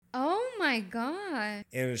my God.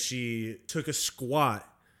 And she took a squat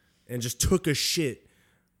and just took a shit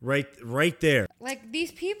right there. Like,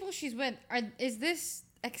 these people she's with, is this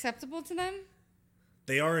acceptable to them?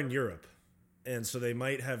 They are in Europe, and so they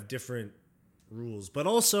might have different rules. But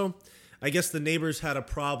also, I guess the neighbors had a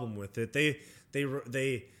problem with it. They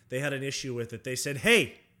had an issue with it. They said,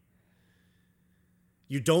 hey,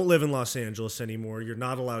 you don't live in Los Angeles anymore. You're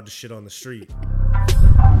not allowed to shit on the street.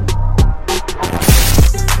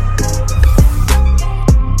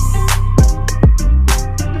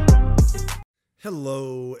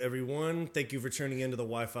 Hello, everyone. Thank you for tuning into the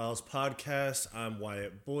Y-Files podcast. I'm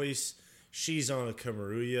Wyatt Boyce. She's on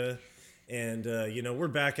Kamaruya. And, we're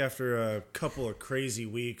back after a couple of crazy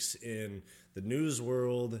weeks in the news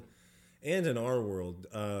world and in our world.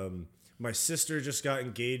 My sister just got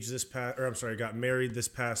engaged got married this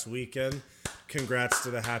past weekend. Congrats to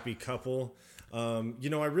the happy couple. I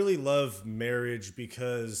really love marriage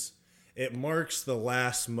because it marks the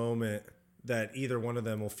last moment that either one of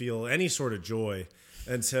them will feel any sort of joy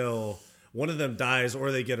until one of them dies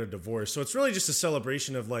or they get a divorce. So it's really just a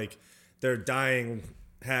celebration of like their dying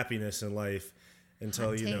happiness in life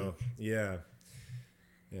until, yeah,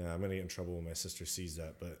 I'm going to get in trouble when my sister sees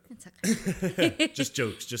that, but It's okay. just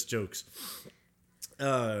jokes.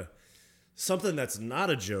 Something that's not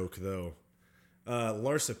a joke though.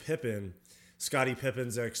 Larsa Pippen, Scottie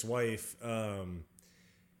Pippen's ex-wife,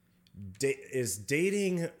 is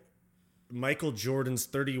dating Michael Jordan's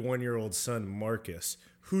 31-year-old son, Marcus,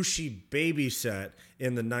 who she babysat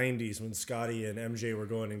in the 90s when Scottie and MJ were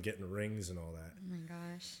going and getting rings and all that. Oh, my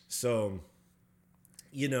gosh. So,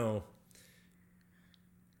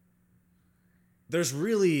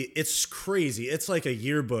 it's crazy. It's like a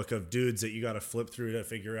yearbook of dudes that you got to flip through to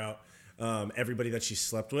figure out everybody that she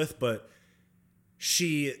slept with. But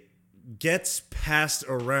she gets passed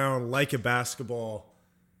around like a basketball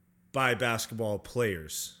by basketball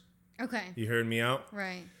players. Okay. You heard me out?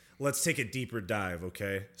 Right. Let's take a deeper dive,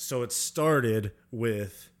 okay? So it started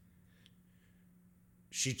with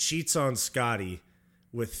she cheats on Scottie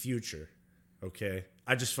with Future, okay?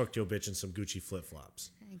 I just fucked your bitch in some Gucci flip-flops.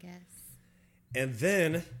 I guess. And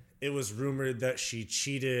then it was rumored that she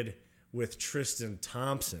cheated with Tristan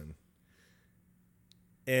Thompson.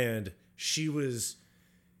 And she was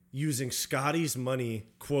using Scottie's money,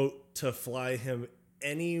 quote, to fly him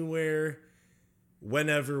anywhere,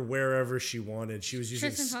 whenever, wherever she wanted. She was using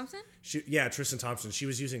Tristan Thompson? Tristan Thompson. She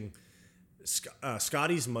was using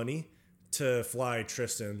Scottie's money to fly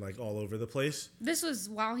Tristan like all over the place. This was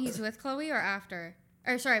while he's with Chloe or after?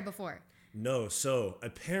 Or sorry, before? No. So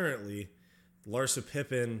apparently, Larsa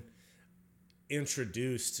Pippen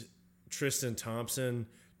introduced Tristan Thompson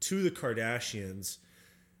to the Kardashians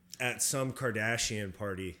at some Kardashian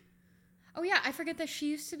party. Oh, yeah. I forget that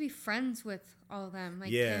she used to be friends with all of them.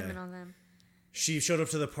 Like Kim and all them. She showed up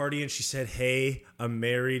to the party and she said, hey, I'm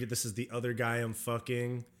married. This is the other guy I'm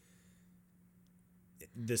fucking.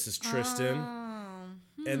 This is Tristan.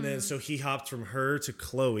 And then so he hopped from her to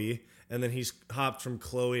Chloe. And then he's hopped from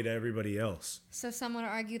Chloe to everybody else. So some would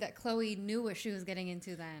argue that Chloe knew what she was getting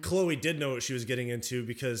into then. Chloe did know what she was getting into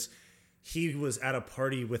because he was at a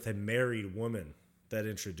party with a married woman that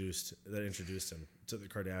introduced him to the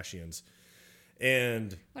Kardashians.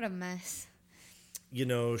 And what a mess.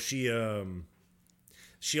 She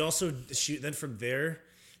then from there,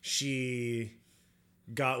 she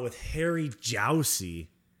got with Harry Jowsey,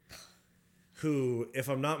 who, if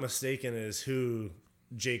I'm not mistaken, is who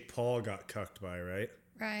Jake Paul got cucked by, right?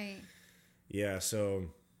 Right. Yeah, so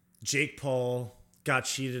Jake Paul got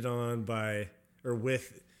cheated on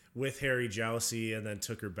with Harry Jowsey and then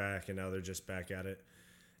took her back, and now they're just back at it.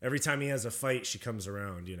 Every time he has a fight, she comes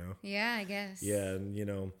around, Yeah, I guess. Yeah,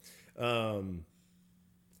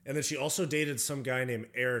 and then she also dated some guy named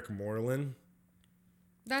Eric Moreland.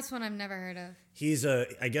 That's one I've never heard of.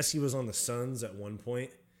 I guess he was on the Suns at one point,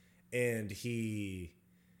 and he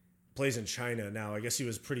plays in China now. I guess he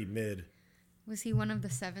was pretty mid. Was he one of the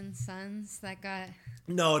 7 sons that got...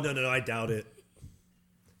 No, I doubt it.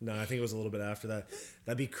 No, I think it was a little bit after that.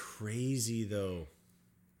 That'd be crazy, though.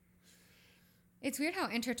 It's weird how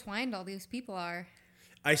intertwined all these people are.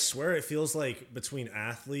 I swear it feels like between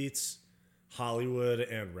athletes, Hollywood,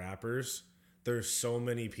 and rappers, there's so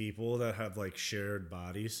many people that have like shared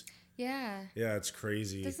bodies. Yeah. Yeah, it's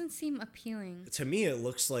crazy. It doesn't seem appealing. To me, it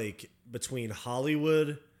looks like between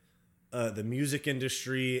Hollywood, the music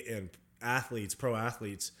industry, and pro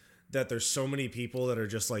athletes, that there's so many people that are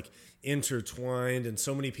just like intertwined, and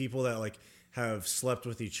so many people that like have slept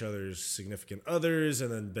with each other's significant others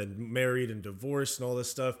and then been married and divorced and all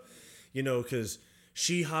this stuff, because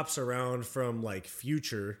she hops around from like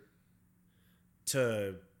Future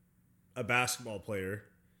to a basketball player.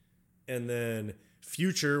 And then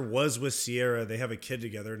Future was with Sierra. They have a kid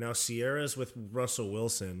together. Now Sierra's with Russell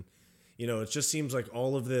Wilson. You know, it just seems like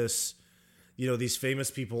all of this, you know, these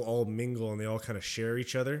famous people all mingle and they all kind of share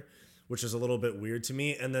each other, which is a little bit weird to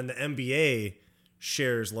me. And then the NBA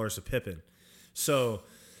shares Larsa Pippen. So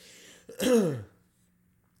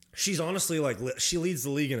she's honestly like, she leads the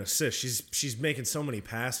league in assists. She's making so many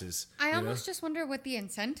passes. I almost just wonder what the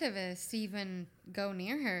incentive is to even go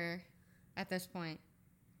near her at this point.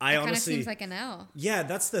 It kind of seems like an L. Yeah,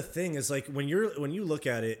 that's the thing is like when you look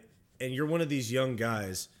at it and you're one of these young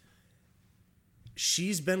guys,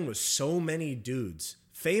 she's been with so many dudes,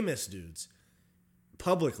 famous dudes,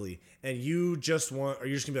 publicly, and you're just gonna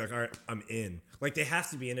be like, all right, I'm in. Like they have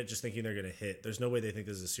to be in it just thinking they're gonna hit. There's no way they think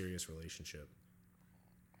this is a serious relationship.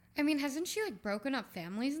 I mean, hasn't she like broken up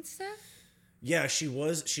families and stuff? Yeah, she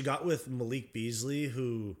got with Malik Beasley,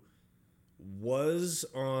 who was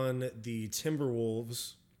on the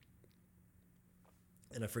Timberwolves,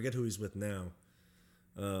 and I forget who he's with now.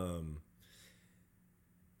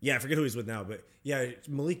 Yeah, I forget who he's with now, but yeah,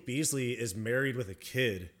 Malik Beasley is married with a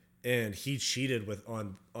kid, and he cheated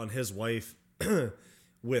on his wife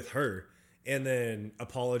with her, and then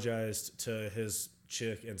apologized to his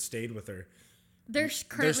chick and stayed with her. They're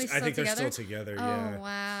currently still together? I think they're still together, yeah. Oh,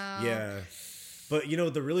 wow. Yeah. But, you know,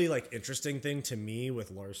 the really, like, interesting thing to me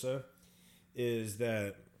with Larsa is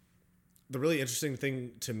that the really interesting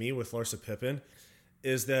thing to me with Larsa Pippen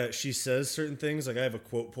is that she says certain things. Like, I have a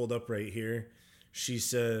quote pulled up right here. She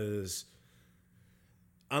says,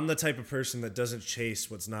 I'm the type of person that doesn't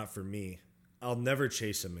chase what's not for me. I'll never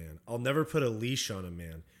chase a man. I'll never put a leash on a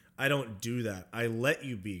man. I don't do that. I let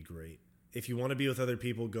you be great. If you want to be with other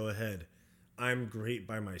people, go ahead. I'm great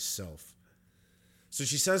by myself. So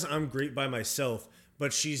she says I'm great by myself,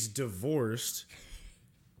 but she's divorced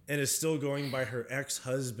and is still going by her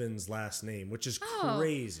ex-husband's last name, which is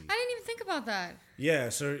crazy. I didn't even think about that. Yeah,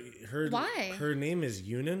 so Why? Her name is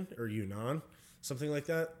Yunan, something like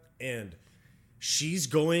that. And she's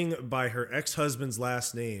going by her ex-husband's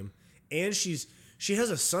last name, and she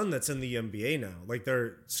has a son that's in the NBA now. Like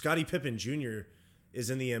Scottie Pippen Jr.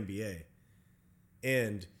 is in the NBA.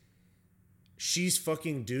 And she's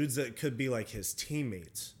fucking dudes that could be like his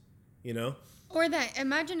teammates, you know? Or that,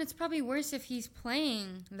 imagine it's probably worse if he's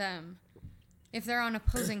playing them, if they're on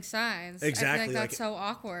opposing sides. Exactly. I feel like that's so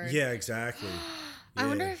awkward. Yeah, exactly. I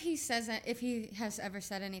wonder if he has ever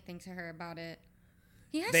said anything to her about it.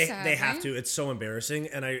 He has They have to. It's so embarrassing.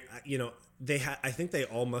 And I think they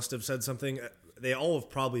all must have said something. They all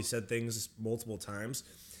have probably said things multiple times.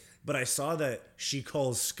 But I saw that she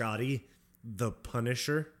calls Scotty the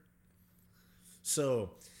Punisher.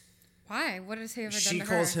 So why? What has he ever done to her? She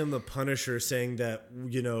calls him the Punisher, saying that,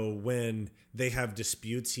 you know, when they have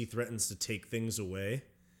disputes, he threatens to take things away,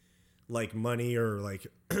 like money or like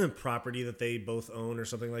property that they both own or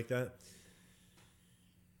something like that.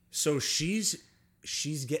 So she's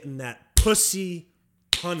getting that pussy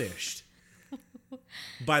punished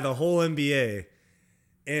by the whole NBA,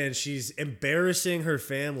 and she's embarrassing her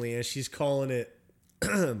family, and she's calling it,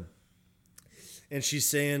 and she's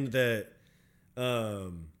saying that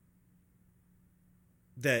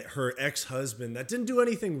that her ex-husband that didn't do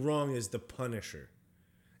anything wrong is the Punisher.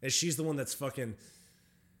 And she's the one that's fucking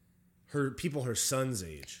her son's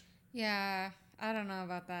age. Yeah, I don't know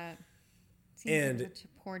about that. Seems like such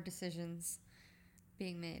poor decisions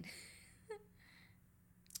being made.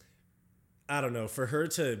 I don't know. For her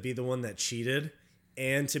to be the one that cheated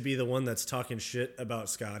and to be the one that's talking shit about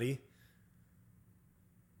Scotty,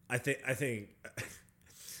 I think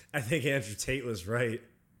Andrew Tate was right.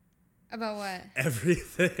 About what?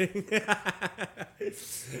 Everything.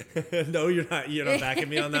 No, you're not backing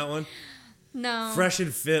me on that one? No. Fresh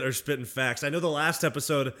and Fit are spitting facts. I know the last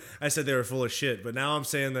episode I said they were full of shit, but now I'm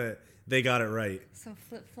saying that they got it right. Some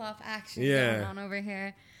flip-flop action going on over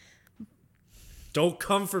here. Don't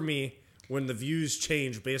come for me when the views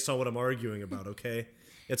change based on what I'm arguing about, okay?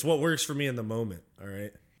 It's what works for me in the moment, all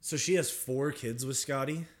right? So she has 4 kids with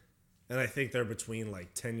Scotty, and I think they're between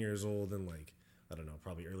like 10 years old and like, I don't know,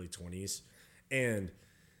 probably early 20s. And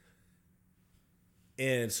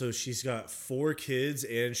so she's got 4 kids,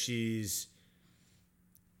 and she's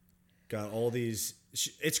got all these.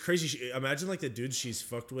 It's crazy. Imagine like the dudes she's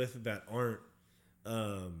fucked with that aren't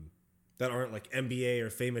like NBA or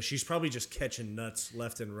famous. She's probably just catching nuts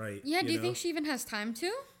left and right. Yeah. Do you think she even has time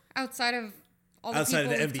to outside of all the outside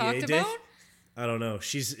people of the we've NBA talked dick? about? I don't know.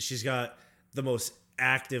 She's got the most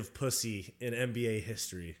active pussy in NBA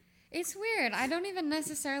history. It's weird. I don't even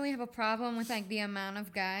necessarily have a problem with like the amount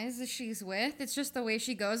of guys that she's with. It's just the way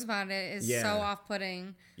she goes about it is so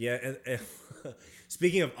off-putting. Yeah, and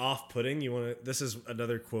Speaking of off-putting, this is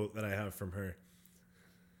another quote that I have from her.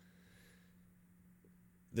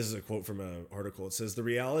 This is a quote from an article. It says, the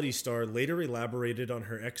reality star later elaborated on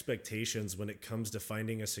her expectations when it comes to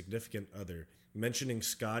finding a significant other, mentioning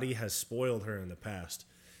Scotty has spoiled her in the past,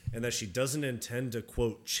 and that she doesn't intend to,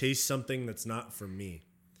 quote, chase something that's not for me.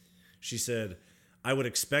 She said, I would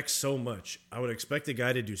expect so much. I would expect a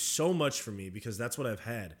guy to do so much for me because that's what I've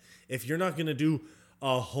had. If you're not going to do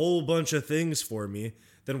a whole bunch of things for me,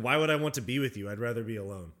 then why would I want to be with you? I'd rather be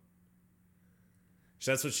alone. So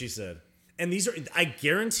that's what she said. And these are, I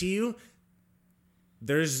guarantee you,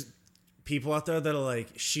 there's people out there that are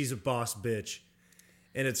like, she's a boss bitch.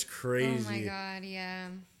 And it's crazy. Oh my God, yeah.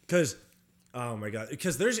 Because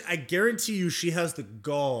I guarantee you she has the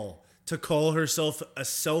gall to call herself a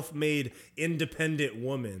self-made, independent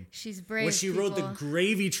woman. She's brave. When she rode the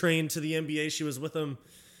gravy train to the NBA, she was with him.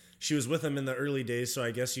 She was with him in the early days, so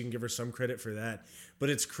I guess you can give her some credit for that.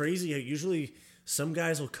 But it's crazy. Usually, some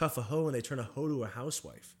guys will cuff a hoe and they turn a hoe to a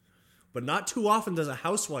housewife. But not too often does a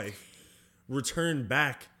housewife return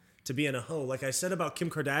back to being a hoe. Like I said about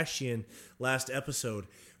Kim Kardashian last episode,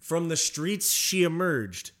 from the streets she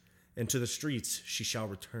emerged, and to the streets she shall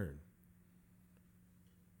return.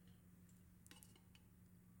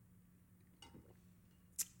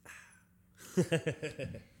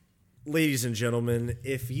 Ladies and gentlemen,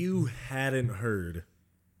 if you hadn't heard,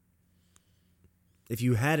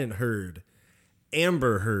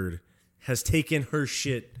 Amber Heard has taken her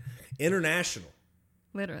shit international.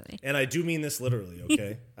 Literally. And I do mean this literally,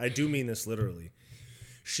 okay? I do mean this literally.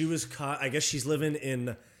 She was caught, I guess she's living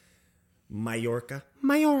in Mallorca,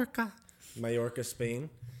 Spain.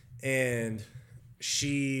 And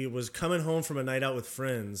she was coming home from a night out with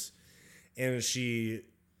friends, and she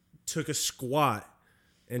took a squat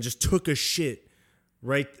and just took a shit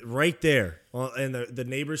right there. And the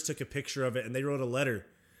neighbors took a picture of it, and they wrote a letter.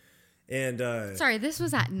 And sorry, this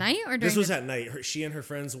was at night or during this was at night. She and her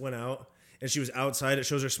friends went out, and she was outside. It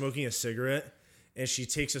shows her smoking a cigarette, and she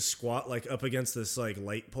takes a squat like up against this like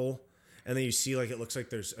light pole, and then you see like it looks like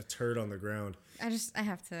there's a turd on the ground. I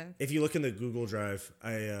have to. If you look in the Google Drive,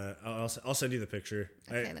 I'll send you the picture.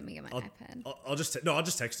 Okay, let me get my iPad. I'll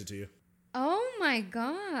just text it to you. Oh my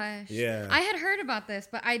gosh. Yeah. I had heard about this,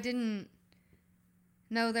 but I didn't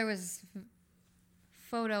know there was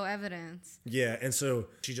photo evidence. Yeah, and so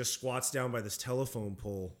she just squats down by this telephone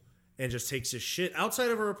pole and just takes a shit outside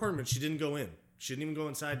of her apartment. She didn't go in. She didn't even go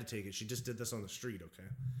inside to take it. She just did this on the street, okay?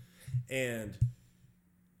 And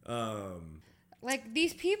like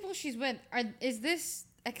these people she's with, is this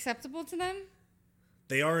acceptable to them?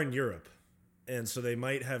 They are in Europe, and so they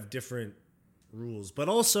might have different rules. But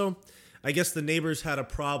also, I guess the neighbors had a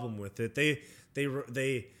problem with it. They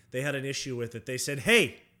had an issue with it. They said,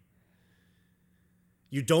 "Hey,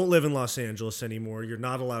 you don't live in Los Angeles anymore. You're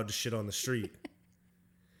not allowed to shit on the street."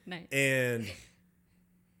 Nice. And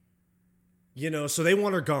so they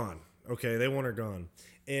want her gone. Okay, they want her gone.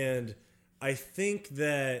 And I think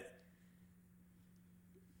that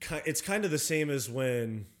it's kind of the same as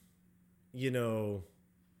when,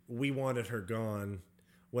 we wanted her gone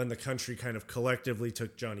when the country kind of collectively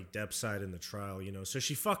took Johnny Depp's side in the trial, So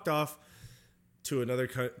she fucked off to another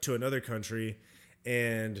country,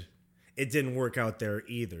 and it didn't work out there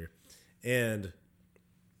either. And,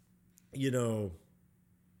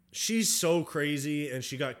 she's so crazy, and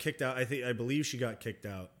she got kicked out. I believe she got kicked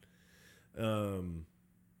out.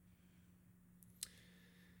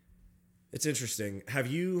 It's interesting. Have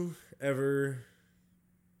you ever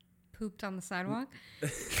pooped on the sidewalk?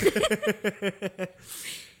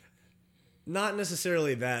 Not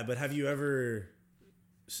necessarily that, but have you ever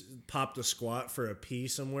popped a squat for a pee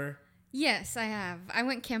somewhere? Yes, I have. I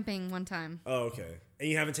went camping one time. Oh, okay. And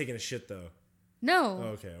you haven't taken a shit, though? No. Oh,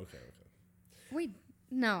 okay. Wait,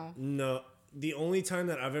 no. No. The only time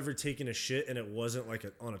that I've ever taken a shit, and it wasn't like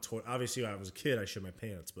on a toilet. Obviously, when I was a kid, I shit my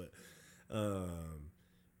pants, but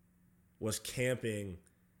was camping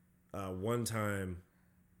one time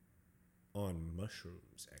on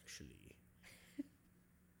mushrooms, actually.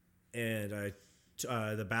 And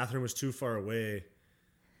the bathroom was too far away,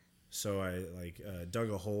 so I dug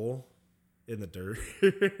a hole in the dirt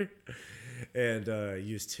and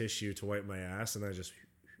used tissue to wipe my ass, and I just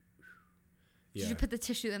Did you put the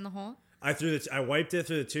tissue in the hole? I wiped it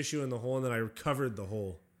through the tissue in the hole, and then I covered the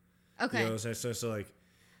hole. Okay. It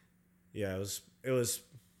was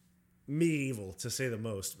medieval, to say the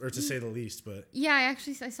most, or to say the least. But yeah,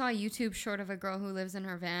 I saw a YouTube short of a girl who lives in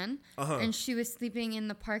her van, and she was sleeping in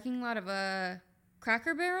the parking lot of a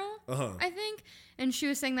Cracker Barrel, I think, and she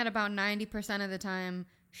was saying that about 90% of the time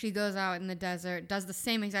She goes out in the desert, does the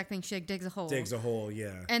same exact thing. She like, digs a hole. Digs a hole,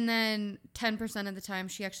 yeah. And then 10% of the time,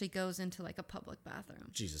 she actually goes into like a public bathroom.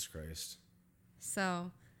 Jesus Christ.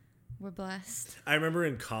 So, we're blessed. I remember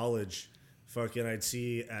in college, I'd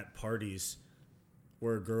see at parties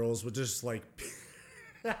where girls would just like...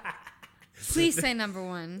 Please say number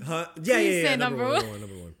one. Huh? Please Yeah. say number one.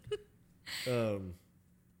 Number one.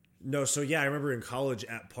 No, so yeah, I remember in college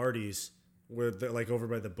at parties where like over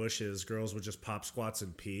by the bushes, girls would just pop squats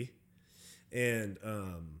and pee. And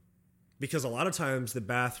because a lot of times the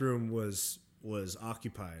bathroom was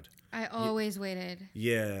occupied. I always waited.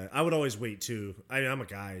 Yeah, I would always wait too. I'm a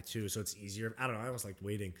guy too, so it's easier. I don't know, I always liked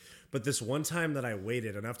waiting. But this one time that I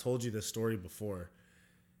waited, and I've told you this story before,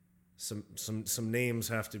 some names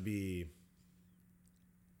have to be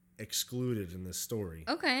excluded in this story.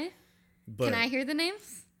 Okay. But can I hear the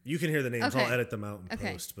names? You can hear the names. Okay. I'll edit them out and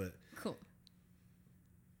post. But cool.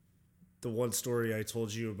 The one story I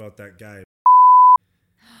told you about that guy.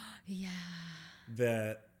 Yeah.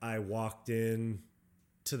 That I walked in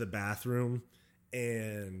to the bathroom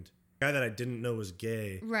and the guy that I didn't know was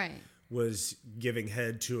gay. Right. Was giving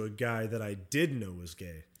head to a guy that I did know was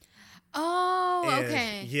gay. Oh, and,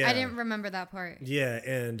 okay. Yeah. I didn't remember that part. Yeah,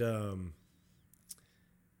 and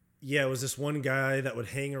it was this one guy that would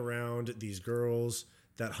hang around these girls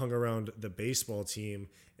that hung around the baseball team,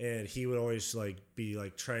 and he would always like be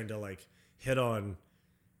like trying to like hit on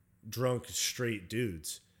drunk straight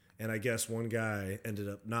dudes. And I guess one guy ended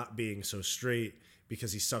up not being so straight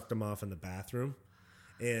because he sucked him off in the bathroom.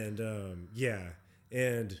 And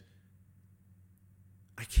and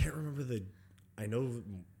I can't remember I know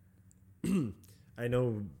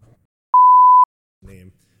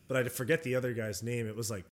name, but I forget the other guy's name. It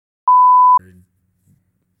was like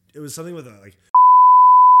it was something with a like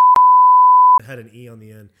it had an E on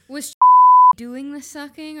the end. Was doing the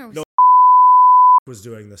sucking or was no was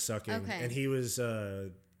doing the sucking, okay. And he was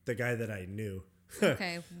the guy that I knew.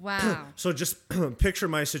 Okay, wow. So just picture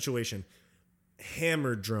my situation: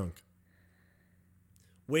 hammered drunk,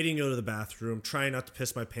 waiting to go to the bathroom, trying not to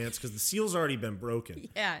piss my pants because the seal's already been broken.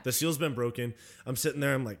 Yeah, the seal's been broken. I'm sitting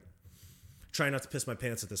there, I'm like trying not to piss my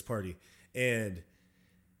pants at this party, and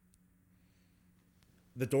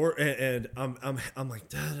the door, and I'm like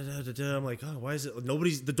da da da da. I'm like, oh, why is it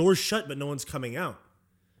the door's shut but no one's coming out?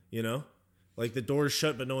 You know, like the door's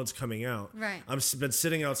shut but no one's coming out. Right. I've been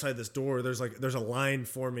sitting outside this door. There's a line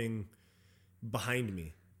forming behind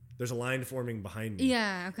me.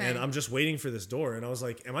 Yeah. Okay. And I'm just waiting for this door, and I was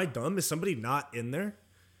like, am I dumb? Is somebody not in there?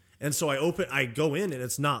 And so I go in and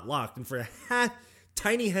it's not locked. And for a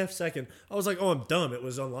tiny half second, I was like, oh, I'm dumb. It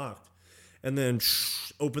was unlocked. And then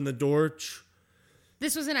open the door.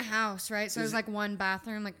 This was in a house, right? So it was like one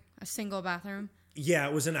bathroom, like a single bathroom. Yeah,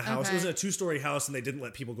 it was in a house. Okay. It was in a 2-story house, and they didn't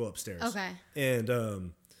let people go upstairs. Okay. And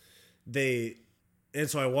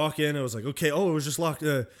so I walk in, and I was like, okay, oh, it was just locked.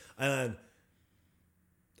 And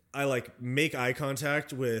I like make eye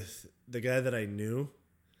contact with the guy that I knew.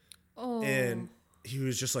 Oh. And he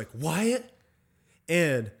was just like, Wyatt?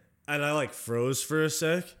 And I like froze for a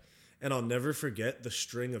sec, and I'll never forget the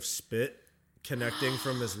string of spit connecting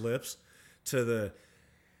from his lips to the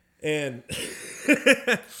and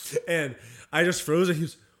and I just froze, and he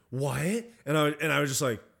was Wyatt? And I was just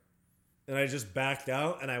like, and I just backed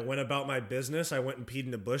out, and I went about my business. I went and peed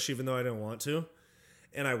in the bush even though I didn't want to.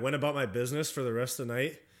 And I went about my business for the rest of the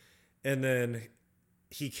night. And then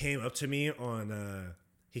he came up to me on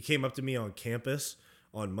campus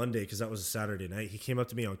on Monday, because that was a Saturday night. He came up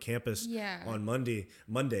to me on campus on Monday,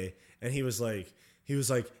 and he was like,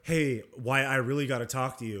 hey, why I really got to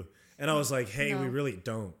talk to you. And I was like, hey, we really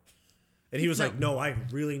don't. And he was like, no, I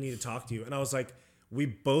really need to talk to you. And I was like, we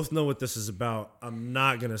both know what this is about. I'm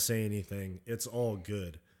not going to say anything. It's all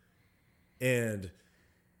good. And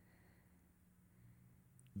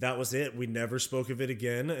that was it. We never spoke of it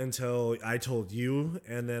again until I told you,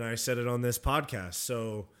 and then I said it on this podcast.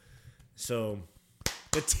 So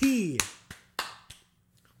the tea.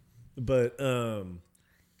 But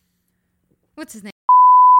what's his name?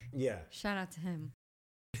 Yeah. Shout out to him.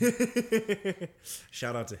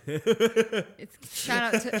 Shout out to him.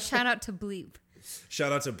 Shout out to Bleep.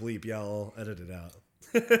 Shout out to Bleep. Yeah, I'll edit it out.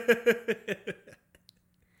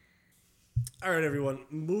 All right, everyone.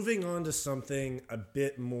 Moving on to something a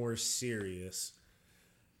bit more serious.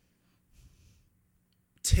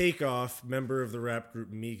 Takeoff, member of the rap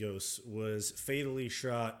group Migos, was fatally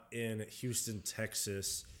shot in Houston,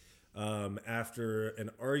 Texas, after an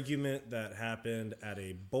argument that happened at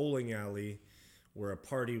a bowling alley where a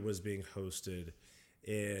party was being hosted.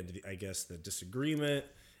 And I guess the disagreement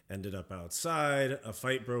ended up outside. A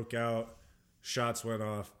fight broke out. Shots went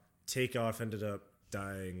off. Takeoff ended up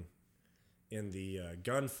dying in the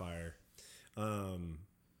gunfire.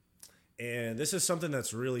 And this is something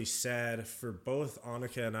that's really sad for both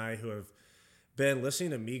Annika and I, who have been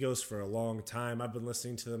listening to Migos for a long time. I've been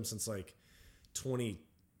listening to them since like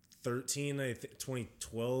 2013,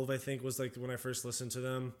 2012, I think was like when I first listened to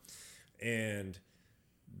them. And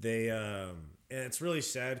they, and it's really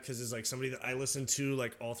sad because it's like somebody that I listened to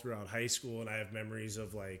like all throughout high school, and I have memories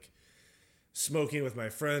of like smoking with my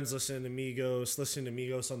friends, listening to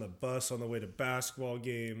Migos on the bus on the way to basketball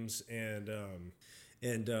games, and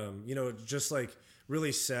you know, just like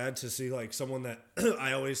really sad to see like someone that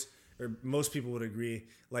I always, or most people would agree,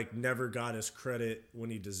 like never got his credit when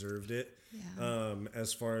he deserved it. Yeah.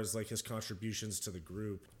 As far as like his contributions to the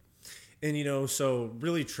group. And, you know, so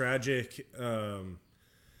really tragic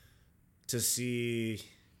to see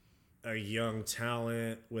a young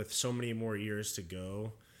talent with so many more years to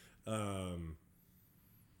go,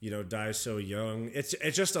 you know, die so young. It's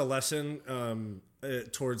just a lesson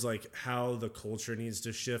towards like how the culture needs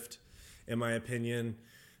to shift, in my opinion.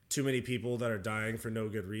 Too many people that are dying for no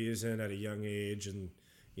good reason at a young age. And,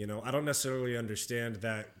 you know, I don't necessarily understand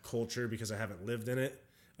that culture because I haven't lived in it.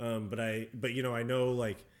 But you know, I know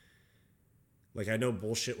like I know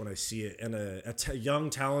bullshit when I see it. And a young,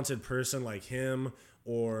 talented person like him,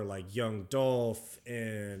 or like Young Dolph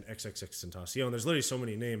and XXXTentacion, there's literally so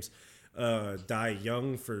many names, die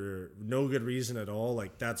young for no good reason at all.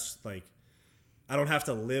 Like, that's like, I don't have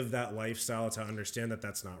to live that lifestyle to understand that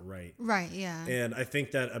that's not right. Right, yeah. And I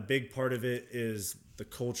think that a big part of it is the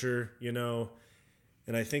culture, you know,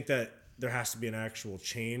 and I think that there has to be an actual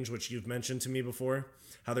change, which you've mentioned to me before,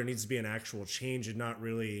 how there needs to be an actual change, and not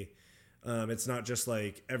really, it's not just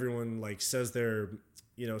like everyone like says their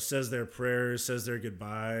prayers, says their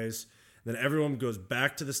goodbyes, then everyone goes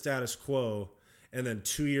back to the status quo, and then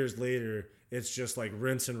 2 years later, it's just like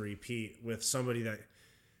rinse and repeat with somebody that,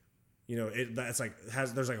 you know, that's like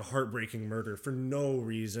there's like a heartbreaking murder for no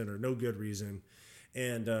reason or no good reason.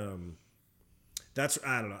 And that's,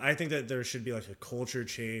 I don't know. I think that there should be like a culture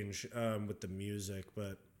change with the music,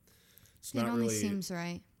 but it's not really. It only seems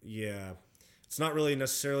right. Yeah. It's not really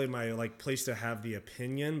necessarily my like place to have the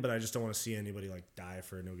opinion, but I just don't want to see anybody like die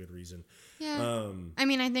for no good reason. Yeah. I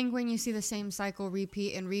mean, I think when you see the same cycle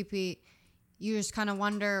repeat and repeat, you just kind of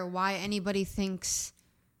wonder why anybody thinks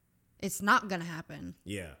it's not going to happen.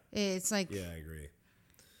 Yeah. It's like... Yeah, I agree.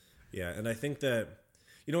 Yeah, and I think that,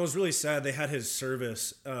 you know, it was really sad. They had his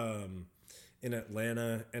service in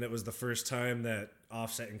Atlanta, and it was the first time that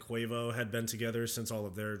Offset and Quavo had been together since all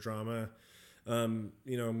of their drama, you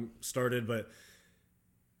know, started. But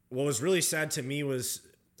what was really sad to me was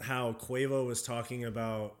how Quavo was talking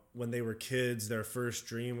about when they were kids, their first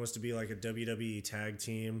dream was to be like a WWE tag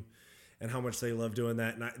team, and how much they loved doing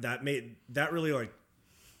that. And that really like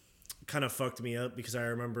kind of fucked me up, because I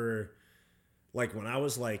remember like when I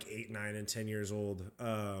was like 8, 9, and 10 years old,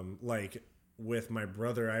 like with my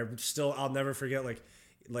brother, I'll never forget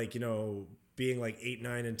like, you know, being like 8,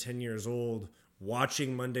 9, and 10 years old,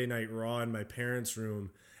 watching Monday Night Raw in my parents'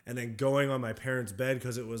 room, and then going on my parents' bed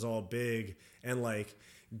because it was all big, and like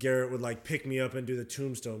Garrett would like pick me up and do the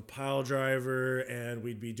Tombstone Pile Driver, and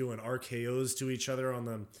we'd be doing RKOs to each other on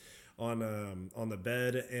the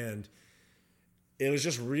bed. And it was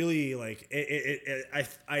just really like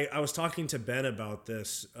I was talking to Ben about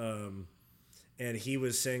this, and he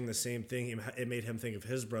was saying the same thing. It made him think of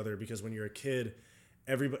his brother, because when you're a kid,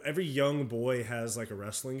 every young boy has like a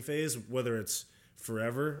wrestling phase, whether it's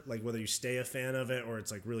forever, like whether you stay a fan of it or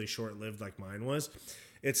it's like really short-lived like mine was.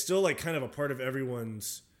 It's still like kind of a part of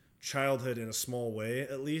everyone's childhood in a small way,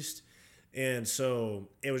 at least. And so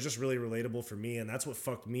it was just really relatable for me, and that's what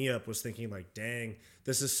fucked me up, was thinking like, dang,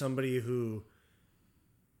 this is somebody who,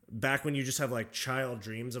 back when you just have like child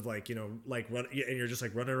dreams of like, you know, like run, and you're just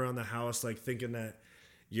like running around the house like thinking that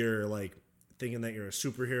you're a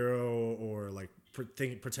superhero, or like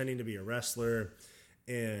pretending to be a wrestler,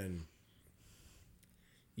 and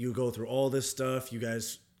you go through all this stuff, you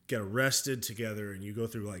guys get arrested together, and you go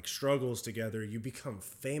through like struggles together, you become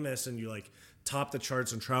famous, and you like top the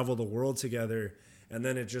charts and travel the world together, and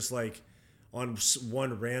then it just like on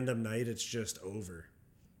one random night it's just over,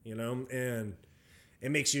 you know. And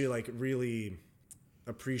it makes you like really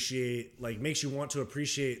appreciate, like makes you want to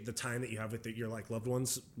appreciate the time that you have with your like loved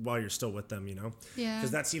ones while you're still with them, you know. Yeah,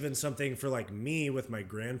 because that's even something for like me with my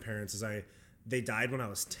grandparents, is they died when I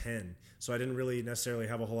was 10, so I didn't really necessarily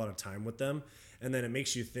have a whole lot of time with them. And then it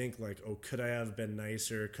makes you think like, oh, could I have been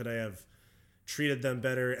nicer? Could I have treated them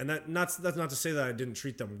better? And that's not to say that I didn't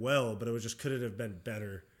treat them well, but it was just, could it have been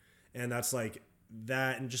better? And that's like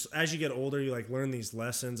that. And just as you get older, you like learn these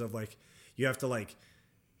lessons of like, you have to like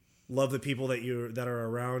love the people that are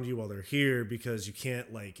around you while they're here, because you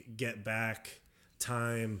can't like get back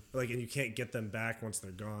time, like, and you can't get them back once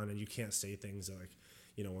they're gone, and you can't say things like,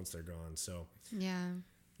 once they're gone. So yeah,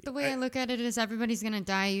 the way I look at it is everybody's gonna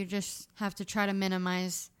die. You just have to try to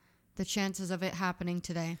minimize the chances of it happening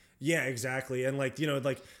today. Yeah, exactly. And like,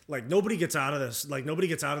 like nobody gets out of this. Like nobody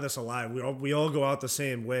gets out of this alive. We all go out the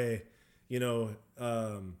same way, But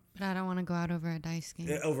I don't want to go out over a dice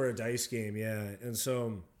game. Over a dice game, yeah. And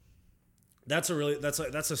so that's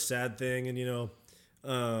a sad thing. And you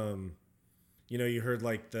heard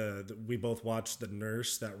like we both watched the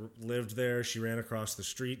nurse that lived there. She ran across the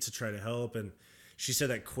street to try to help, and she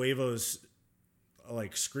said that Quavo's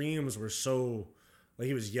like screams were so. Like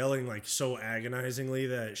he was yelling like so agonizingly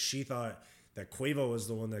that she thought that Quavo was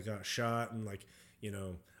the one that got shot. And like,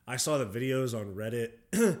 I saw the videos on Reddit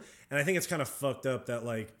and I think it's kind of fucked up that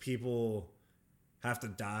like people have to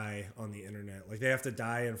die on the internet. Like they have to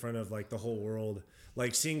die in front of like the whole world.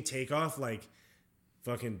 Like seeing Takeoff like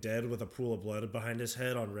fucking dead with a pool of blood behind his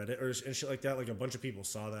head on Reddit and shit like that. Like a bunch of people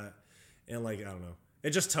saw that, and like, I don't know.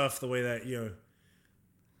 It's just tough the way that, you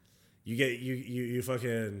get,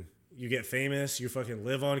 you get famous, you fucking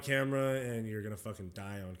live on camera, and you're gonna fucking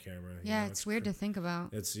die on camera. Yeah, it's weird to think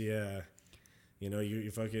about. It's, yeah. You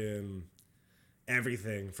fucking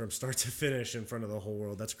everything from start to finish in front of the whole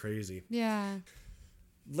world. That's crazy. Yeah.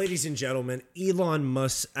 Ladies and gentlemen, Elon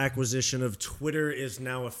Musk's acquisition of Twitter is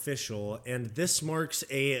now official, and this marks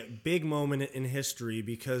a big moment in history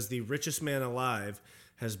because the richest man alive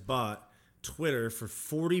has bought Twitter for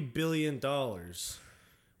 $40 billion.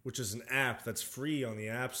 Which is an app that's free on the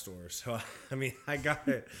App Store. So, I mean, I got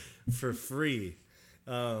it for free.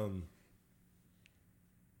 It's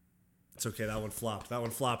okay. That one flopped.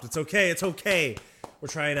 It's okay. We're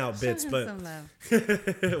trying out bits, but some love.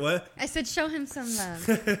 What? I said, show him some love.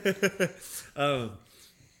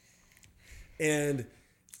 And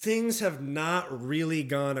things have not really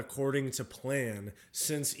gone according to plan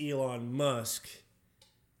since Elon Musk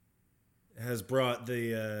has brought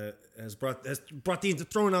throwing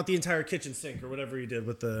out the entire kitchen sink, or whatever he did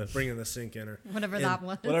with the bringing the sink in, or whatever that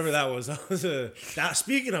was. That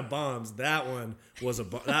speaking of bombs, that one was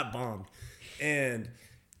that bombed, and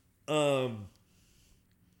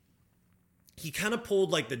he kind of pulled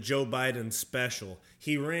like the Joe Biden special.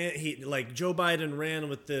 Joe Biden ran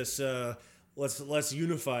with this let's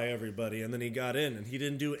unify everybody, and then he got in, and he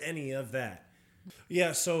didn't do any of that.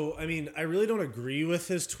 Yeah, so, I mean, I really don't agree with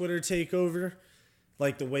his Twitter takeover,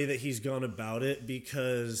 like the way that he's gone about it,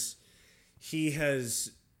 because he has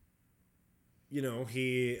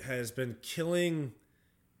been killing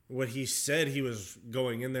what he said he was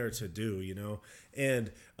going in there to do,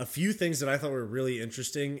 And a few things that I thought were really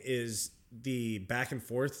interesting is the back and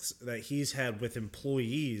forths that he's had with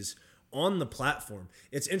employees on the platform.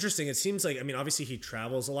 It's interesting. It seems like, I mean, obviously he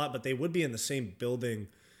travels a lot, but they would be in the same building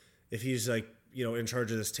if he's like, in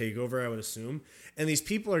charge of this takeover, I would assume. And these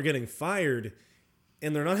people are getting fired,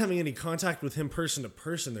 and they're not having any contact with him person to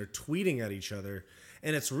person. They're tweeting at each other.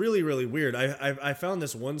 And it's really, really weird. I found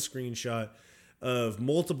this one screenshot of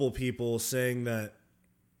multiple people saying that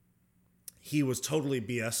he was totally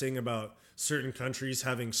BSing about certain countries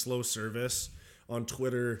having slow service on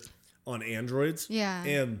Twitter on Androids. Yeah.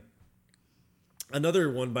 And another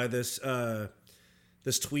one by this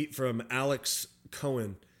tweet from Alex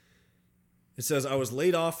Cohen. It says, I was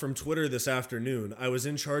laid off from Twitter this afternoon. I was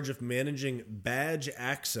in charge of managing badge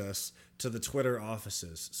access to the Twitter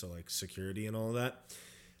offices. So like security and all of that.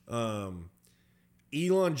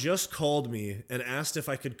 Elon just called me and asked if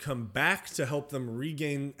I could come back to help them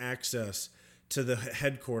regain access to the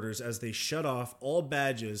headquarters as they shut off all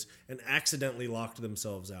badges and accidentally locked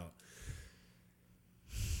themselves out.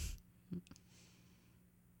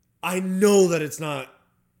 I know that it's not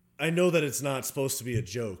supposed to be a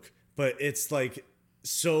joke. But it's like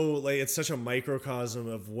it's such a microcosm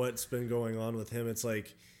of what's been going on with him. It's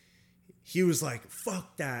like he was like,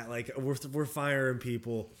 fuck that. Like we're firing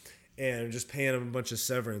people and just paying them a bunch of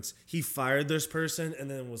severance. He fired this person and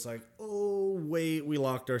then was like, oh, wait, we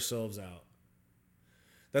locked ourselves out.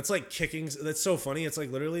 That's like kicking. That's so funny. It's like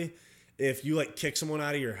literally if you like kick someone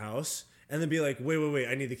out of your house and then be like, wait,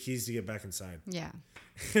 I need the keys to get back inside. Yeah.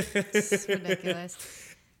 It's ridiculous.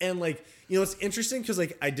 And like, it's interesting because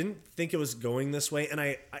like I didn't think it was going this way,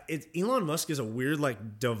 and Elon Musk is a weird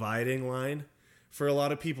like dividing line for a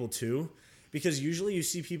lot of people too, because usually you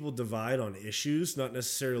see people divide on issues, not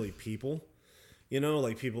necessarily people.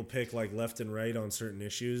 Like people pick like left and right on certain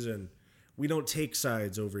issues, and we don't take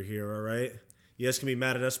sides over here. All right, you guys can be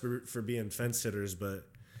mad at us for being fence sitters, but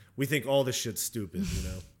we think all this shit's stupid.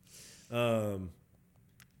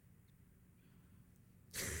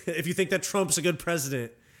 if you think that Trump's a good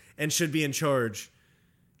president and should be in charge,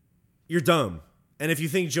 you're dumb. And if you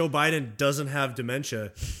think Joe Biden doesn't have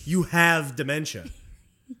dementia, you have dementia.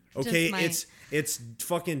 Okay, it's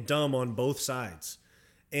fucking dumb on both sides.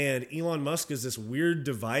 And Elon Musk is this weird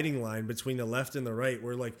dividing line between the left and the right,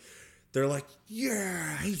 where like they're like,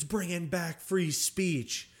 yeah, he's bringing back free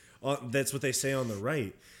speech. That's what they say on the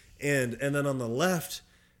right, and then on the left,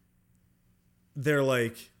 they're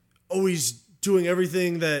like, oh, he's doing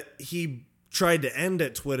everything that he tried to end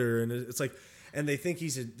at Twitter, and it's like, and they think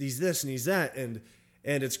he's this and he's that, and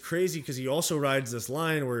it's crazy because he also rides this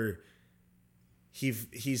line where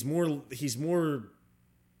he's more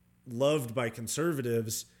loved by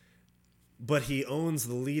conservatives, but he owns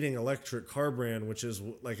the leading electric car brand, which is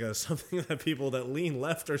like something that people that lean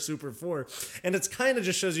left are super for. And it's kind of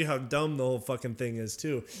just shows you how dumb the whole fucking thing is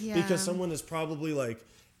too. Yeah. Because someone is probably like,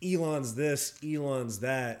 Elon's this, Elon's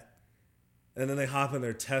that, and then they hop in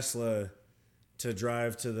their Tesla to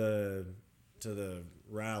drive to the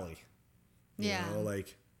rally. You know,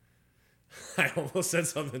 like, I almost said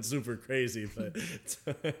something super crazy, but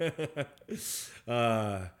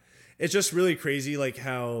it's just really crazy, like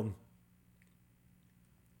how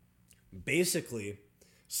basically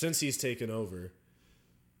since he's taken over,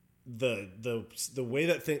 the way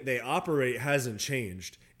that they operate hasn't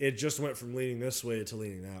changed. It just went from leaning this way to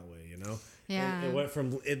leaning that way, you know? Yeah. And it went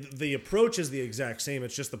from the approach is the exact same.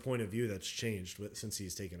 It's just the point of view that's changed since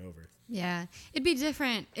he's taken over. Yeah. It'd be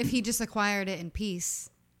different if he just acquired it in peace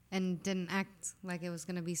and didn't act like it was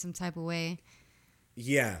going to be some type of way.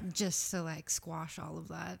 Yeah. Just to like squash all of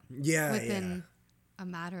that. Yeah. Within a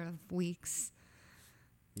matter of weeks.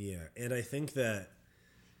 Yeah. And I think that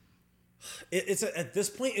it's at this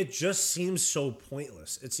point, it just seems so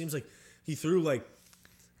pointless. It seems like he threw like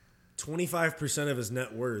 25% of his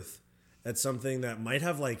net worth at something that might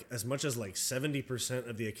have like as much as like 70%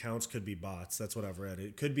 of the accounts could be bots. That's what I've read.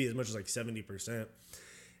 It could be as much as like 70%.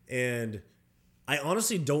 And I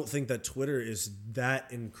honestly don't think that Twitter is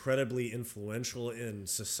that incredibly influential in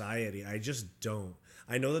society. I just don't.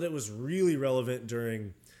 I know that it was really relevant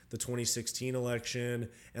during the 2016 election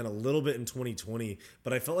and a little bit in 2020,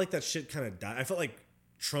 but I felt like that shit kind of died. I felt like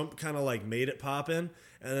Trump kind of like made it poppin',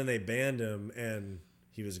 and then they banned him and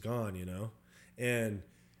he was gone, you know? And,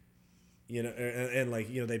 you know, and like,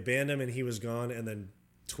 you know, they banned him and he was gone, and then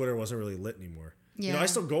Twitter wasn't really lit anymore. Yeah. You know, I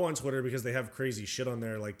still go on Twitter because they have crazy shit on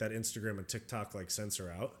there, like that Instagram and TikTok like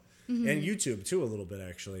censor out, and YouTube too a little bit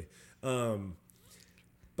actually.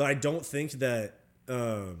 But I don't think that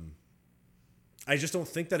I just don't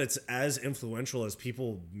think that it's as influential as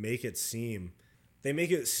people make it seem. They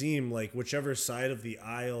make it seem like whichever side of the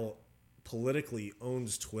aisle politically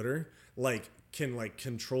owns Twitter, like can like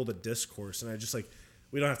control the discourse, and I just like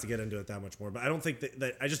we don't have to get into it that much more. But I don't think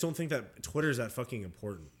that I just don't think that Twitter is that fucking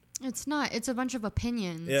important. It's not. It's a bunch of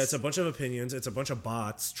opinions. Yeah, it's a bunch of opinions. It's a bunch of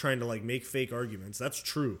bots trying to like make fake arguments. That's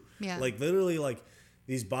true. Yeah. Like literally like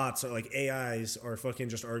these bots are like AIs are fucking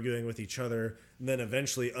just arguing with each other, and then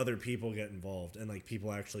eventually other people get involved and like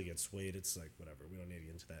people actually get swayed. It's like whatever. We don't need to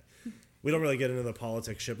get into that. We don't really get into the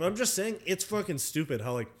politics shit, but I'm just saying it's fucking stupid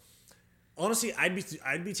how like honestly I'd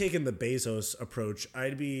be taking the Bezos approach.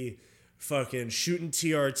 I'd be fucking shooting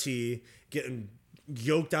TRT, getting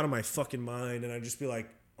yoked out of my fucking mind, and I'd just be like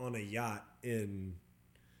on a yacht in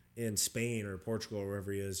Spain or Portugal or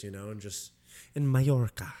wherever he is, you know, and just in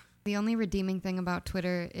Mallorca. The only redeeming thing about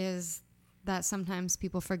Twitter is that sometimes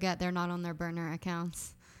people forget they're not on their burner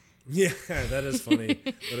accounts. Yeah, that is funny.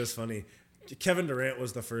 That is funny. Kevin Durant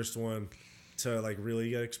was the first one to like really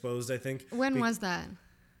get exposed, I think. When was that?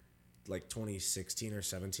 Like 2016 or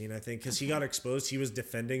 17, I think, because he got exposed. He was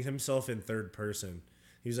defending himself in third person.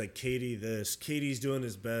 He was like, Katie's doing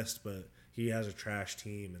his best, but he has a trash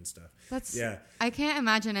team and stuff. Yeah. I can't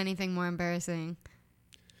imagine anything more embarrassing,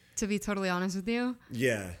 to be totally honest with you.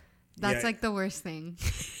 Yeah. That's like the worst thing.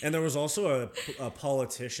 And there was also a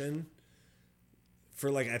politician for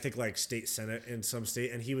like, I think like state senate in some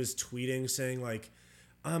state. And he was tweeting saying like,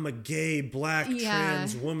 I'm a gay, black,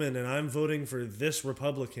 trans woman and I'm voting for this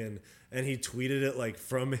Republican. And he tweeted it like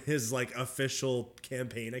from his like official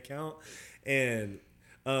campaign account. And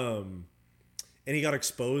he got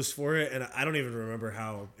exposed for it. And I don't even remember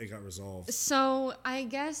how it got resolved. So I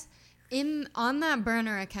guess on that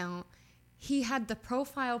burner account, he had the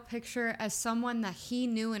profile picture as someone that he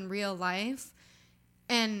knew in real life.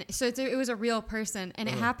 And so it was a real person. And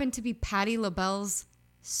it happened to be Patti LaBelle's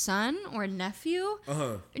son or nephew.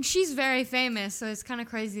 And she's very famous. So it's kind of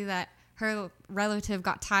crazy that her relative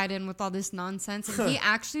got tied in with all this nonsense, and he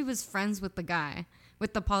actually was friends with the guy,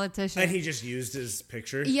 with the politician. And he just used his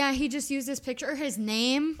picture? Yeah, he just used his picture, or his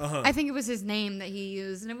name. I think it was his name that he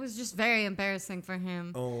used, and it was just very embarrassing for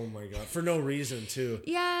him. Oh my God. For no reason, too.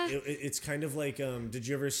 Yeah. It's kind of like, did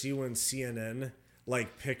you ever see when CNN,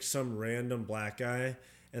 like, picked some random black guy,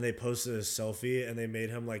 and they posted a selfie, and they made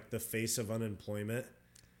him, like, the face of unemployment?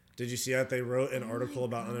 Did you see that? They wrote an article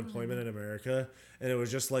about unemployment in America, and it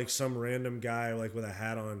was just like some random guy like with a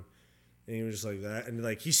hat on, and he was just like that, and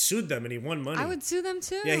like he sued them and he won money. I would sue them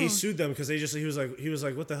too. Yeah, he sued them because he was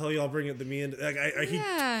like, what the hell y'all bringing me in? Like he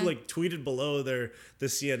like tweeted below the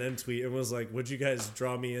CNN tweet and was like, what'd you guys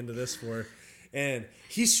draw me into this for? And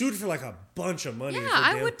he sued for like a bunch of money. Yeah,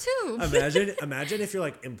 I would too. Imagine if you're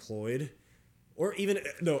like employed, or even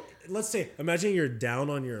let's say imagine you're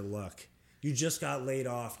down on your luck. You just got laid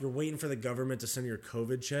off. You're waiting for the government to send your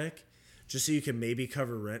COVID check just so you can maybe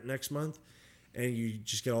cover rent next month. And you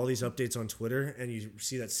just get all these updates on Twitter and you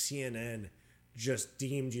see that CNN just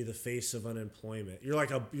deemed you the face of unemployment.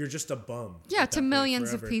 You're just a bum. Yeah, to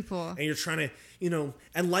millions of people. And you're trying to,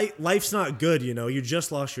 and life's not good, you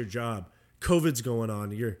just lost your job. COVID's going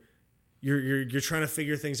on. You're trying to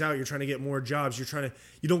figure things out. You're trying to get more jobs. You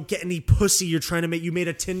don't get any pussy. You made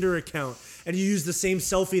a Tinder account and you use the same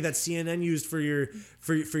selfie that CNN used for your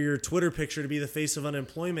Twitter picture to be the face of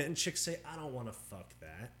unemployment. And chicks say, I don't want to fuck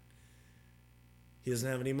that. He doesn't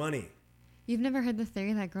have any money. You've never heard the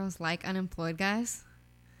theory that girls like unemployed guys?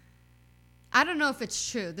 I don't know if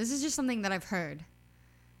it's true. This is just something that I've heard.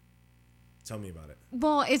 Tell me about it.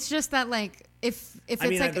 Well, it's just that, like, if it's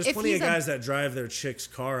like... there's plenty of guys that drive their chick's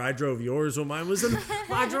car. I drove yours when mine was in...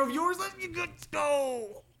 I drove yours. Let's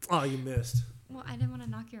go. Oh, you missed. Well, I didn't want to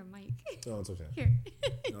knock your mic. No, it's okay. Here.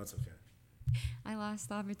 No, it's okay. I lost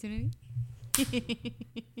the opportunity.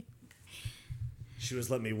 She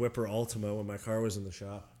was letting me whip her Altima when my car was in the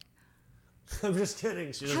shop. I'm just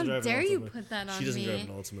kidding. She doesn't How drive dare an Altima. you put that on me? She doesn't drive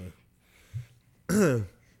an Altima.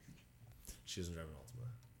 She doesn't drive an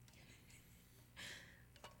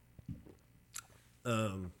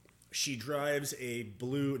Altima. She drives a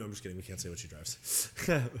blue... No, I'm just kidding. We can't say what she drives.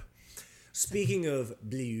 Speaking of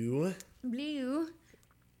blue...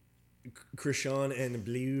 Krishan and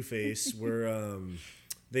Blueface were...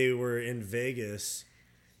 they were in Vegas...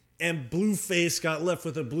 And Blueface got left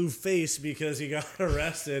with a blue face because he got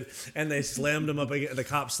arrested, and they slammed him up. The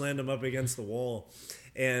cops slammed him up against the wall,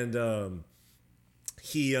 and I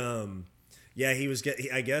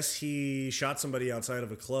guess he shot somebody outside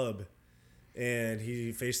of a club, and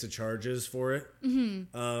he faced the charges for it.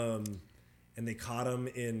 Mm-hmm. And they caught him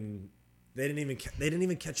in. They didn't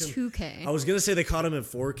even catch him. 2K. I was gonna say they caught him in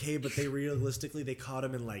 4K, but they caught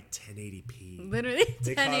him in like 1080p. Literally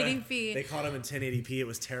 1080p. They caught him in 1080p. It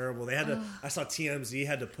was terrible. They had to. I saw TMZ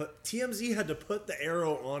had to put the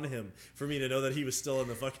arrow on him for me to know that he was still in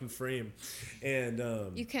the fucking frame. And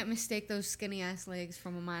you can't mistake those skinny ass legs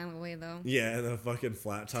from a mile away, though. Yeah, and the fucking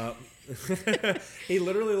flat top. He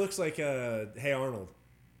literally looks like Hey Arnold.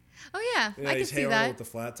 Oh yeah, I can he's see Hey that. Arnold with the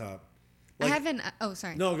flat top. Like, I haven't. Oh,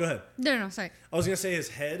 sorry. No, go ahead. No, sorry. I was gonna say his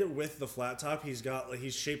head with the flat top. He's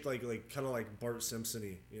shaped like kind of like Bart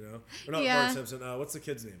Simpson-y, Or not Bart Simpson. What's the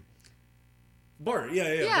kid's name? Bart.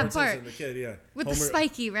 Yeah. Bart Simpson, the kid. Yeah. With the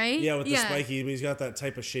spiky, right? Yeah, with the spiky. He's got that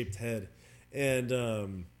type of shaped head, and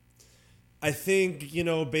I think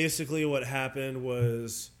basically what happened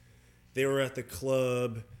was they were at the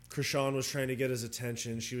club. Krishan was trying to get his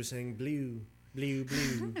attention. She was saying blue, blue,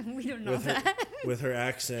 blue. We don't know that. With her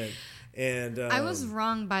accent. And I was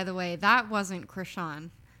wrong, by the way. That wasn't Krishan.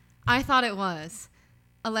 I thought it was.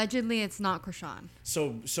 Allegedly, it's not Krishan.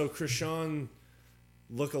 So Krishan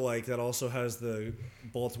lookalike that also has the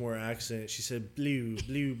Baltimore accent. She said blue,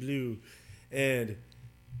 blue, blue, and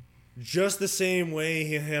just the same way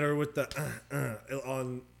he hit her with the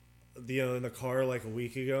on the in the car like a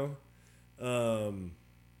week ago.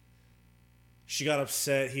 She got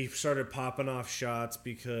upset. He started popping off shots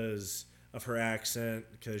because of her accent,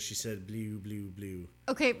 because she said blue, blue, blue.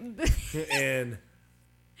 Okay. and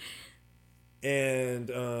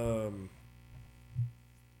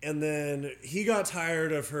then he got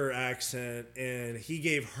tired of her accent, and he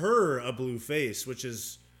gave her a blue face, which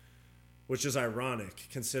is ironic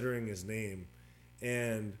considering his name.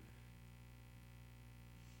 And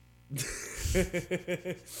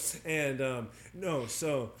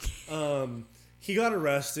he got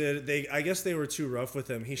arrested. I guess they were too rough with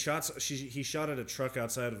him. He shot at a truck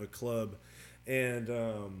outside of a club,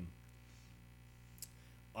 and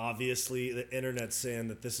obviously the internet's saying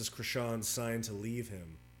that this is Krishan's sign to leave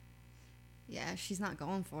him. Yeah, she's not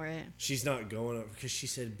going for it. She's not going up because she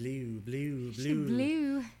said blue.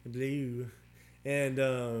 And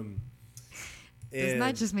doesn't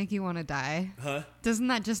that just make you want to die? Huh? Doesn't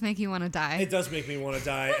that just make you want to die? It does make me want to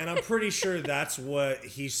die, and I'm pretty sure that's what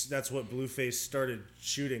Blueface started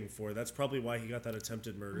shooting for. That's probably why he got that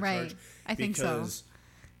attempted murder charge. I think so.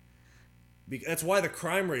 That's why the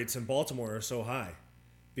crime rates in Baltimore are so high,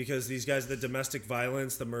 because these guys, the domestic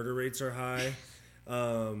violence, the murder rates are high,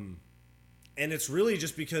 and it's really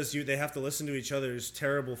just because they have to listen to each other's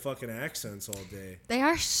terrible fucking accents all day. They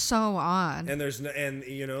are so odd, and they're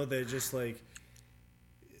just like.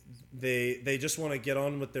 They just want to get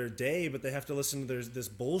on with their day, but they have to listen to this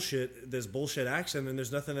bullshit accent, and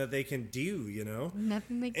there's nothing that they can do,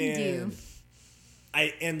 Nothing they can do.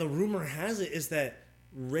 And the rumor has it is that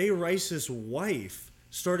Ray Rice's wife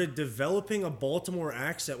started developing a Baltimore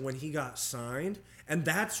accent when he got signed, and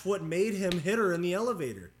that's what made him hit her in the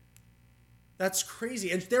elevator. That's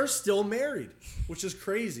crazy. And they're still married, which is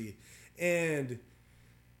crazy. And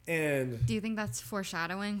do you think that's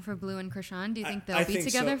foreshadowing for Blue and Krishan? Do you think they'll be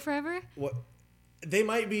together forever? What? They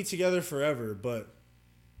might be together forever, but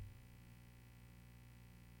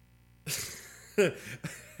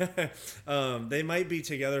they might be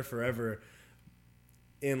together forever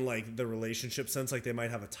in like the relationship sense, like they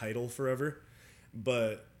might have a title forever,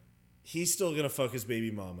 but he's still gonna fuck his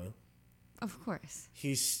baby mama. Of course.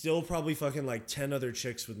 He's still probably fucking like 10 other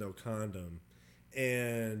chicks with no condom.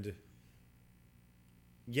 And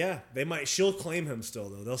yeah, she'll claim him still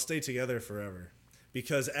though. They'll stay together forever.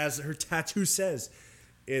 Because as her tattoo says,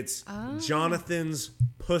 it's Jonathan's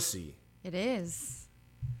pussy. It is.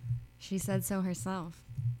 She said so herself.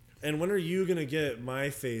 And when are you going to get my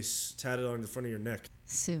face tatted on the front of your neck?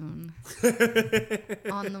 Soon.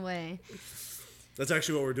 On the way. That's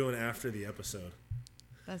actually what we're doing after the episode.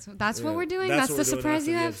 That's what we're doing? That's the surprise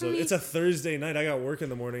you have for me? It's a Thursday night. I got work in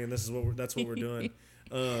the morning, and that's what we're doing.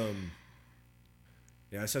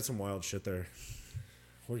 Yeah, I said some wild shit there.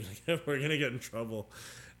 We're gonna get in trouble.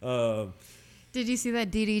 Did you see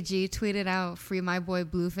that DDG tweeted out "Free my boy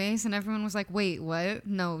Blueface" and everyone was like, "Wait, what?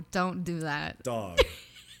 No, don't do that, dog.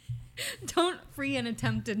 Don't free an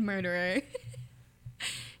attempted murderer."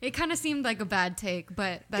 It kind of seemed like a bad take,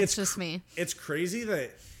 but that's just me. It's crazy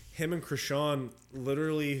that him and Krishan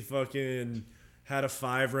literally fucking had a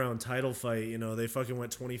 5-round title fight. They fucking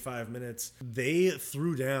went 25 minutes. They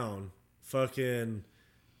threw down fucking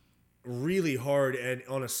really hard and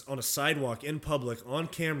on a sidewalk in public on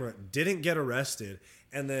camera, didn't get arrested,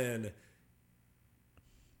 and then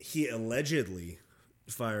he allegedly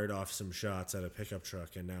fired off some shots at a pickup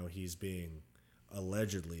truck, and now he's being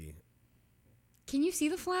allegedly. Can you see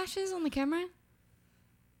the flashes on the camera?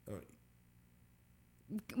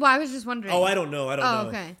 Well, I was just wondering. I don't know.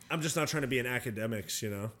 Okay. I'm just not trying to be an academics,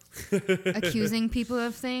 Accusing people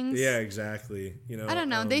of things? Yeah, exactly. I don't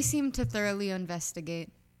know. They seem to thoroughly investigate.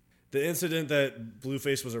 The incident that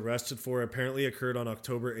Blueface was arrested for apparently occurred on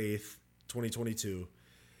October 8th, 2022.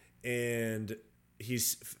 And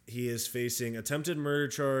he is facing attempted murder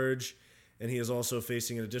charge, and he is also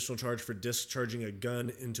facing an additional charge for discharging a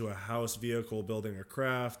gun into a house vehicle building a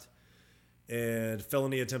craft, and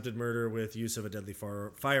felony attempted murder with use of a deadly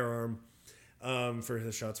firearm for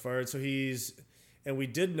his shots fired. And we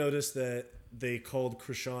did notice that they called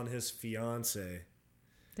Krishan his fiance.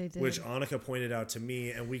 They did. Which Annika pointed out to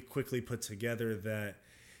me, and we quickly put together that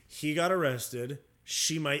he got arrested.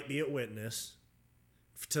 She might be a witness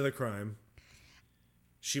to the crime.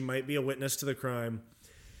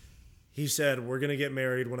 He said, "We're going to get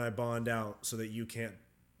married when I bond out so that you can't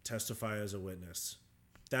testify as a witness."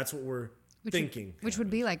 That's what we're thinking. Which would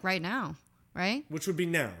be like right now, right? Which would be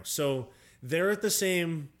now. So they're at the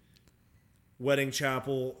same wedding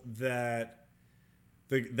chapel that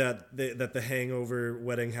the Hangover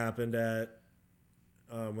wedding happened at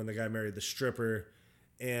when the guy married the stripper,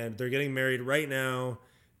 and they're getting married right now.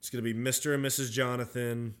 It's going to be Mr. and Mrs.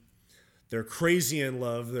 Jonathan. They're crazy in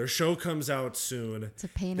love. Their show comes out soon. It's a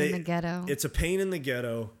pain in the ghetto. It's a pain in the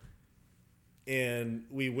ghetto, and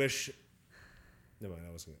we wish. No,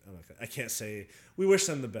 I can't say. We wish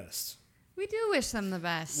them the best. We do wish them the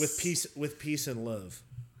best. With peace and love.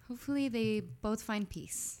 Hopefully, they both find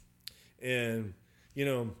peace. And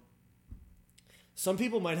some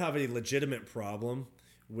people might have a legitimate problem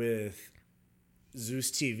with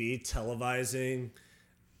Zeus TV televising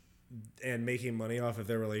and making money off of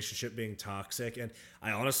their relationship being toxic. And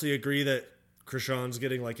I honestly agree that Krishan's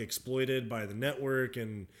getting like exploited by the network,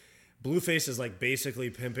 and Blueface is like basically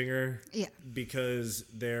pimping her. Yeah. Because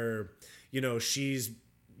they're, he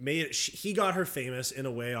got her famous in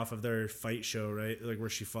a way off of their fight show, right? Like where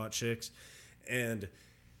she fought chicks. And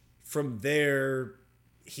from there,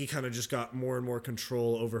 he kind of just got more and more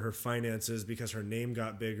control over her finances because her name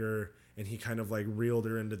got bigger, and he kind of like reeled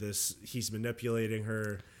her into this. He's manipulating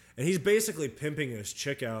her, and he's basically pimping this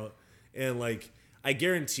chick out. And like, I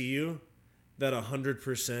guarantee you that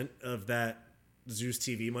 100% of that Zeus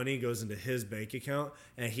TV money goes into his bank account,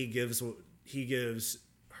 and he gives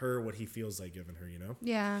her what he feels like giving her, you know?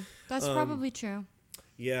 Yeah, that's probably true.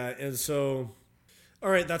 Yeah, and so, all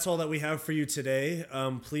right, that's all that we have for you today.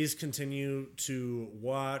 Please continue to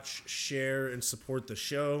watch, share, and support the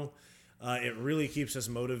show. It really keeps us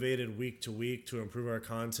motivated week to week to improve our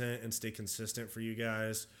content and stay consistent for you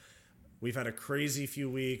guys. We've had a crazy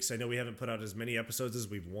few weeks. I know we haven't put out as many episodes as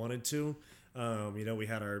we've wanted to. We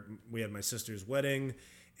had my sister's wedding,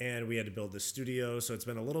 and we had to build the studio, so it's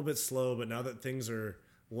been a little bit slow. But now that things are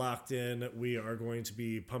locked in, we are going to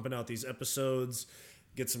be pumping out these episodes.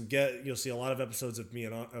 You'll see a lot of episodes of me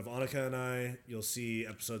and of Annika and I. You'll see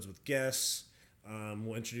episodes with guests.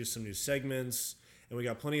 We'll introduce some new segments, and we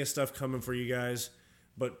got plenty of stuff coming for you guys.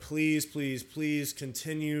 But please, please, please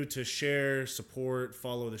continue to share, support,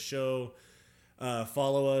 follow the show.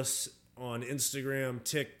 Follow us on Instagram,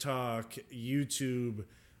 TikTok, YouTube,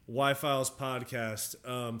 Y-Files Podcast.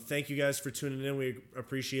 Thank you guys for tuning in. We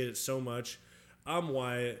appreciate it so much. I'm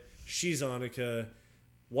Wyatt. She's Annika.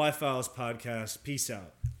 Y-Files Podcast. Peace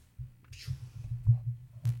out.